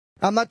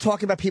I'm not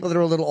talking about people that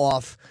are a little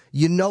off.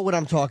 You know what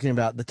I'm talking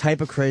about. The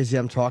type of crazy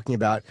I'm talking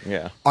about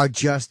are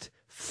just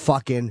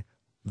fucking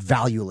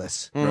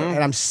valueless.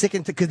 And I'm sick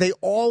of it because they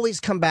always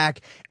come back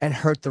and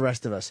hurt the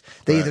rest of us.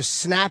 They either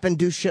snap and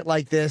do shit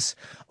like this,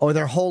 or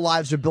their whole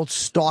lives are built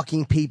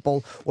stalking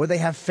people, or they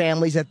have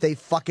families that they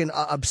fucking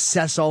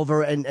obsess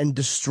over and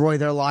destroy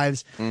their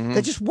lives.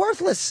 They're just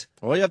worthless.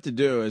 All you have to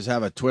do is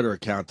have a Twitter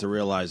account to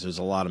realize there's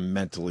a lot of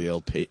mentally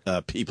ill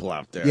people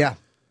out there. Yeah.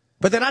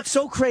 But they're not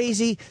so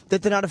crazy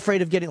that they're not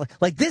afraid of getting...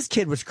 Like, this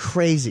kid was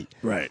crazy.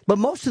 Right. But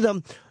most of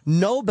them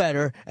know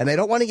better, and they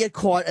don't want to get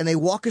caught, and they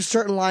walk a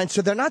certain line,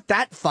 so they're not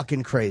that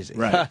fucking crazy.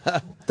 Right.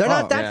 They're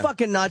not that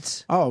fucking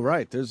nuts. Oh,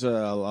 right. There's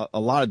a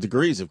lot of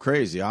degrees of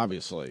crazy,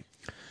 obviously.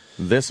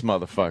 This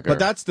motherfucker. But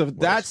that's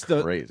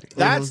the crazy.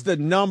 That's the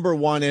number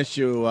one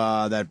issue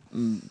that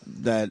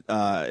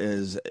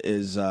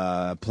is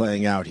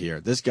playing out here.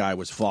 This guy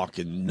was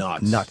fucking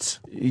nuts.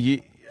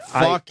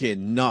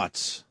 Fucking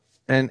nuts.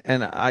 And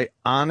I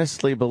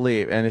honestly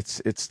believe, and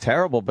it's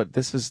terrible, but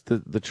this is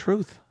the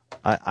truth.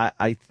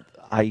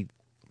 I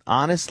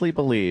honestly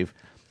believe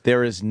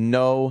there is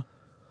no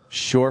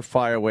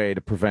surefire way to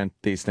prevent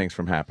these things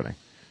from happening.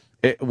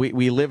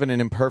 We live in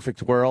an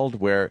imperfect world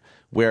where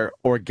we're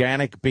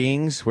organic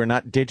beings. We're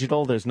not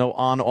digital. There's no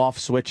on-off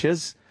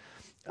switches.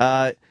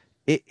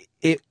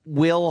 It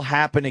will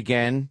happen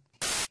again.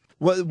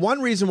 Well,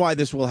 one reason why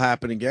this will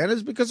happen again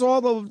is because all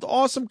the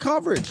awesome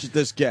coverage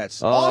this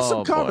gets.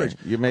 Awesome coverage.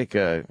 Boy. You make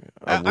a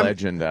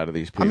legend out of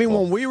these people. I mean,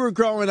 when we were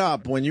growing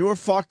up, when you were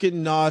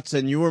fucking nuts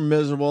and you were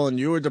miserable and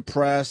you were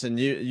depressed and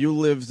you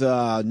lived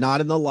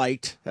not in the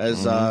light,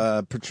 as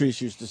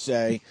Patrice used to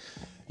say,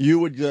 you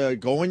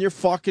would go in your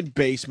fucking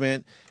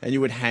basement and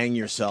you would hang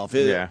yourself.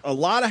 A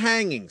lot of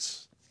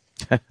hangings.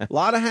 A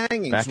lot of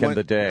hangings. Back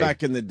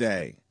in the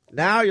day.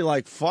 Now you're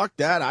like, fuck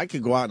that. I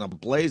could go out in a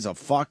blaze of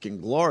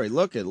fucking glory.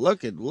 Look at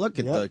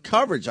the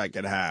coverage I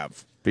could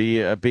have. Be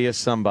a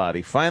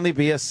somebody. Finally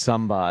be a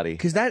somebody.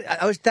 Because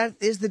that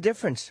is the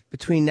difference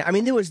between... I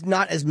mean, there was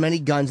not as many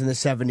guns in the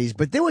 70s,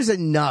 but there was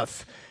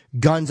enough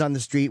guns on the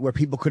street where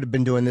people could have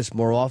been doing this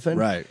more often.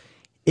 Right.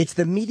 It's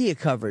the media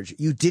coverage.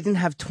 You didn't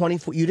have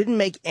 24... You didn't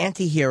make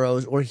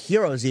anti-heroes or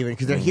heroes even,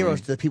 because they're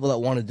heroes to the people that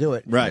want to do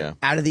it. Right.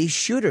 Out of these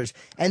shooters.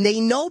 And they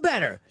know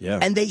better. Yeah.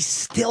 And they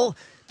still...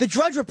 The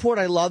Drudge Report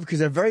I love because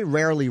they're very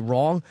rarely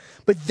wrong,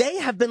 but they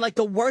have been like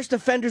the worst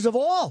offenders of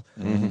all.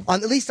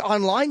 At least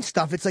online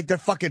stuff, it's like they're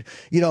fucking,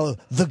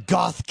 the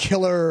goth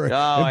killer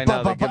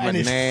and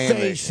his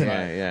face.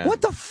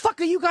 What the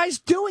fuck are you guys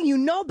doing? You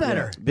know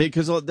better. Yeah.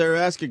 Because they're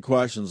asking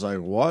questions like,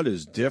 what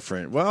is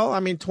different? Well, I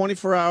mean,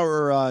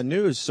 24-hour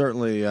news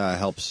certainly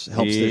helps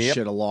this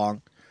shit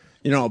along.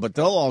 But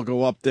they'll all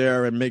go up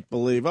there and make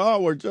believe,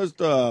 we're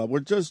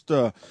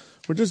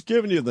just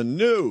giving you the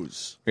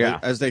news. Yeah.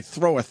 As they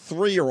throw a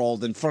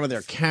 3-year-old in front of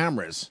their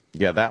cameras.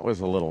 Yeah, that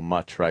was a little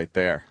much right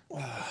there.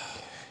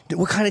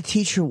 What kind of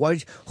teacher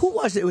was... Who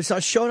was it? It was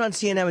shown on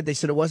CNN, but they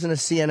said it wasn't a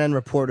CNN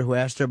reporter who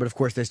asked her, but of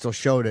course they still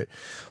showed it.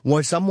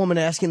 Was some woman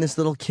asking this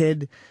little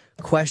kid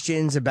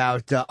questions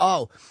about...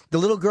 the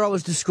little girl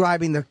was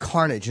describing the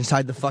carnage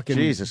inside the fucking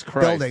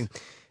building.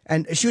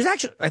 And she was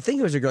actually... I think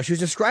it was a girl. She was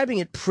describing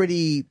it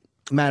pretty...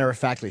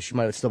 matter-of-factly. She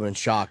might have still been in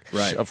shock.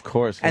 Right. Of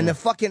course. And the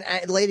fucking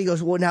lady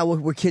goes, well, now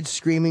were kids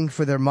screaming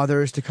for their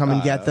mothers to come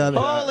and get them?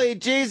 Holy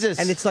Jesus.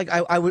 And it's like,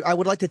 I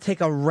would like to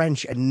take a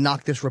wrench and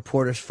knock this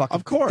reporter's fucking...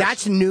 Of course.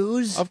 That's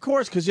news? Of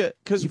course, because you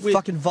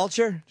fucking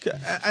vulture?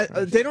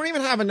 They don't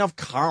even have enough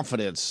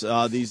confidence,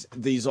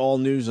 these all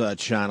news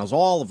channels,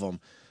 all of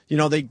them.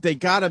 They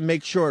got to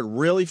make sure it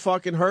really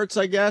fucking hurts,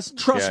 I guess.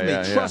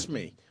 Trust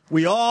me.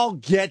 We all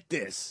get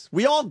this.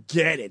 We all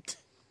get it.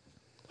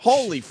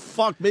 Holy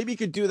fuck. Maybe you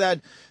could do that.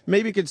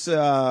 Maybe you could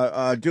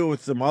do it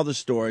with some other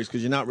stories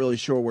because you're not really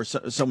sure where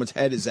someone's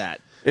head is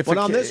at. But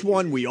on this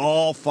one, we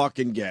all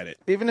fucking get it.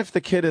 Even if the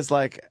kid is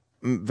like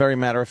very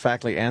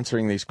matter-of-factly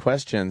answering these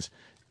questions,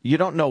 you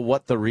don't know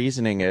what the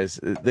reasoning is.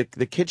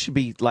 The kid should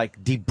be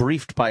like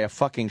debriefed by a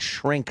fucking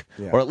shrink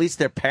or at least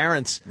their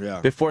parents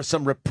before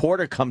some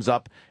reporter comes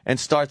up and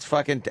starts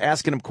fucking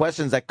asking them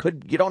questions that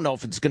you don't know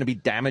if it's going to be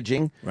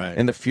damaging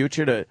in the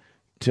future to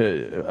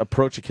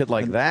approach a kid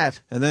like that.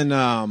 And then,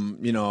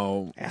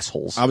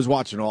 assholes. I was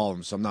watching all of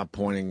them, so I'm not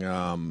pointing,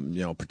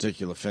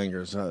 particular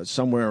fingers.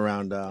 Somewhere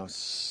around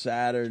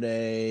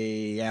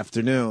Saturday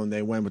afternoon,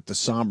 they went with the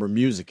somber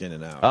music in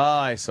and out. Oh,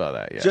 I saw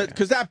that, yeah.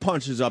 Because that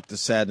punches up the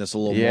sadness a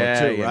little more,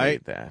 too, right?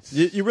 Need that.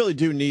 You really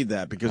do need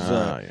that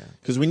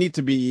because we need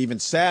to be even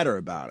sadder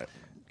about it.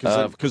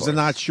 Because they're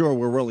not sure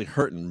we're really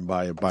hurting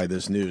by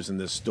this news and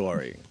this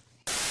story.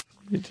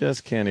 You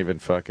just can't even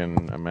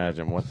fucking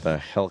imagine what the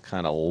hell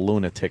kind of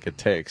lunatic it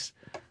takes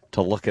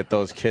to look at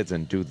those kids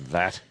and do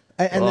that.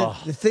 And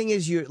the thing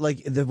is,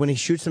 when he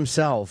shoots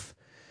himself,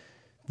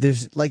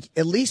 there's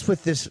at least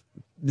with this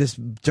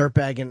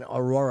dirtbag in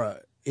Aurora,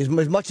 as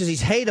much as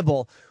he's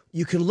hateable,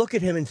 you can look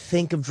at him and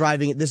think of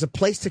driving it. There's a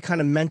place to kind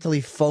of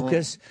mentally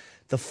focus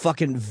the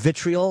fucking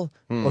vitriol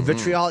or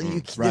vitriol.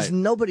 There's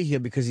nobody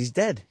here because he's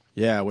dead.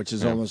 Yeah, which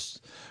is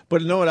almost.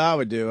 But you know what I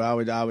would do? I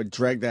would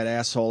drag that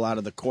asshole out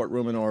of the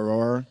courtroom in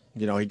Aurora.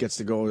 You know, he gets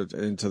to go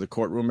into the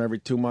courtroom every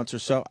 2 months or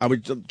so. I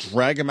would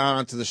drag him out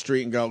onto the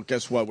street and go,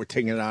 guess what? We're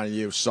taking it out of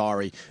you.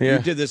 Sorry. You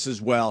did this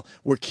as well.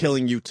 We're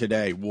killing you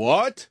today.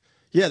 What?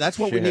 Yeah, that's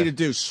what we need to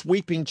do.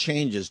 Sweeping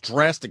changes,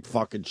 drastic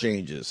fucking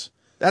changes.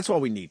 That's what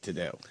we need to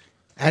do.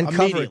 And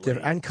cover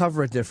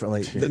it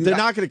differently. They're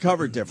not going to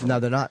cover it differently. No,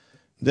 they're not.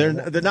 They're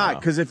not,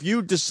 because if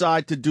you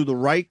decide to do the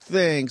right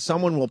thing,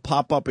 someone will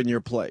pop up in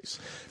your place.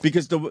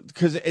 Because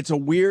it's a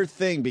weird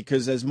thing,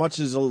 because as much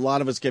as a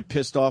lot of us get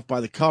pissed off by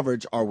the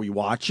coverage, are we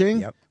watching?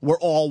 Yep. We're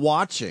all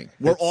watching.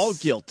 We're all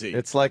guilty.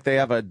 It's like they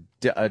have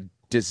a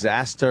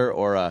disaster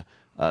or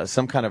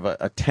some kind of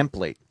a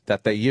template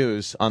that they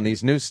use on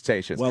these news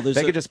stations. Well,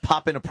 they could just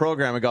pop in a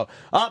program and go,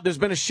 there's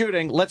been a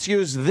shooting. Let's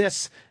use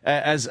this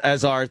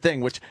as our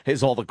thing, which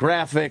is all the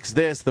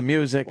graphics, the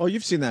music. Well,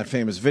 you've seen that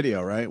famous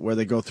video, right, where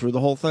they go through the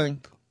whole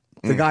thing?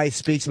 The guy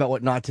speaks about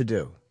what not to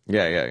do.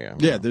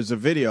 Yeah, there's a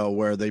video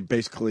where they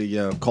basically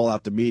call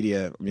out the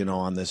media,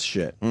 on this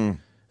shit. And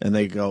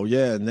they go,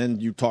 and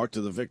then you talk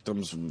to the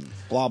victims,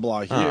 blah,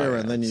 blah, here,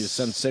 and then you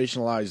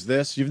sensationalize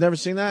this. You've never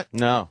seen that?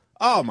 No.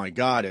 Oh, my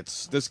God.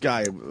 It's this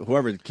guy,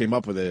 whoever came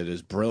up with it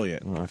is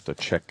brilliant. I'll have to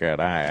check it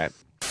out.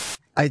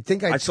 I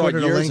think I saw it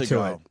years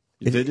ago.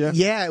 Did you?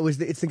 Yeah,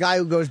 it's the guy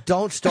who goes,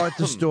 don't start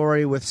the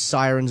story with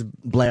sirens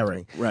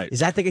blaring. Right. Is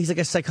that the guy? He's like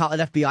an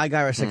FBI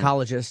guy or a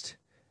psychologist.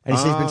 And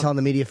he's been telling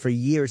the media for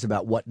years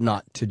about what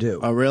not to do.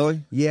 Oh,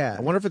 really? Yeah.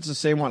 I wonder if it's the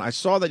same one. I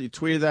saw that you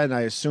tweeted that, and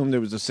I assumed it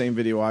was the same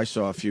video I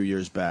saw a few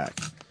years back.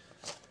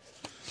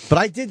 But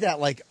I did that,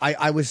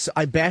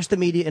 I bashed the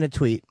media in a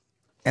tweet.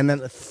 And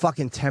then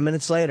fucking 10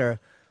 minutes later,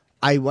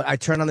 I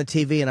turned on the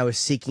TV and I was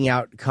seeking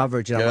out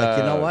coverage. And I'm like,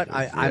 you know what?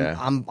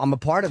 I'm a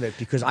part of it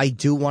because I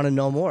do want to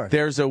know more.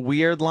 There's a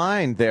weird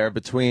line there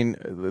between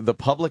the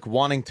public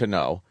wanting to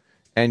know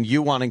and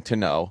you wanting to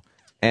know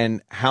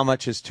and how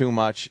much is too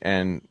much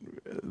and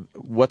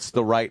what's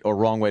the right or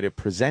wrong way to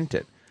present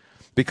it.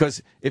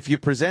 Because if you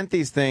present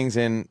these things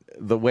in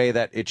the way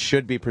that it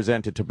should be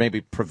presented to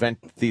maybe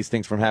prevent these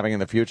things from happening in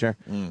the future,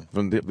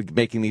 from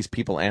making these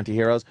people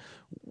anti-heroes,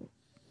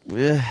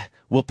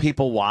 will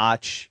people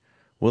watch?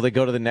 Will they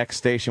go to the next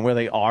station where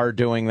they are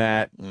doing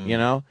that,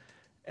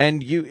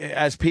 And you,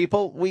 as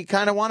people, we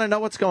kind of want to know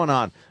what's going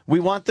on. We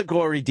want the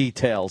gory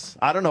details.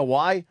 I don't know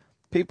why.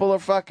 People are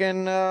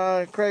fucking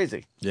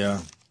crazy.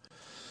 Yeah.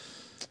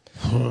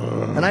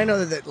 And I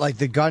know that, like,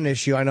 the gun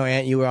issue, I know,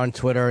 Ant, you were on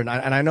Twitter, and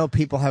I know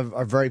people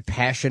are very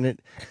passionate.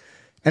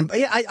 And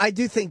yeah, I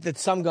do think that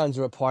some guns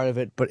are a part of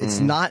it, but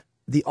it's not.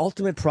 The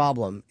ultimate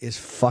problem is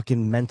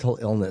fucking mental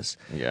illness.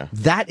 Yeah.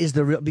 That is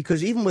the real,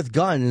 because even with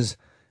guns,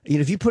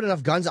 if you put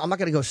enough guns, I'm not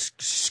going to go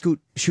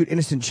shoot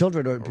innocent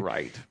children.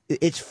 Right.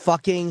 It's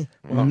fucking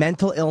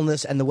mental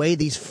illness and the way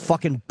these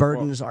fucking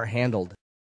burdens are handled.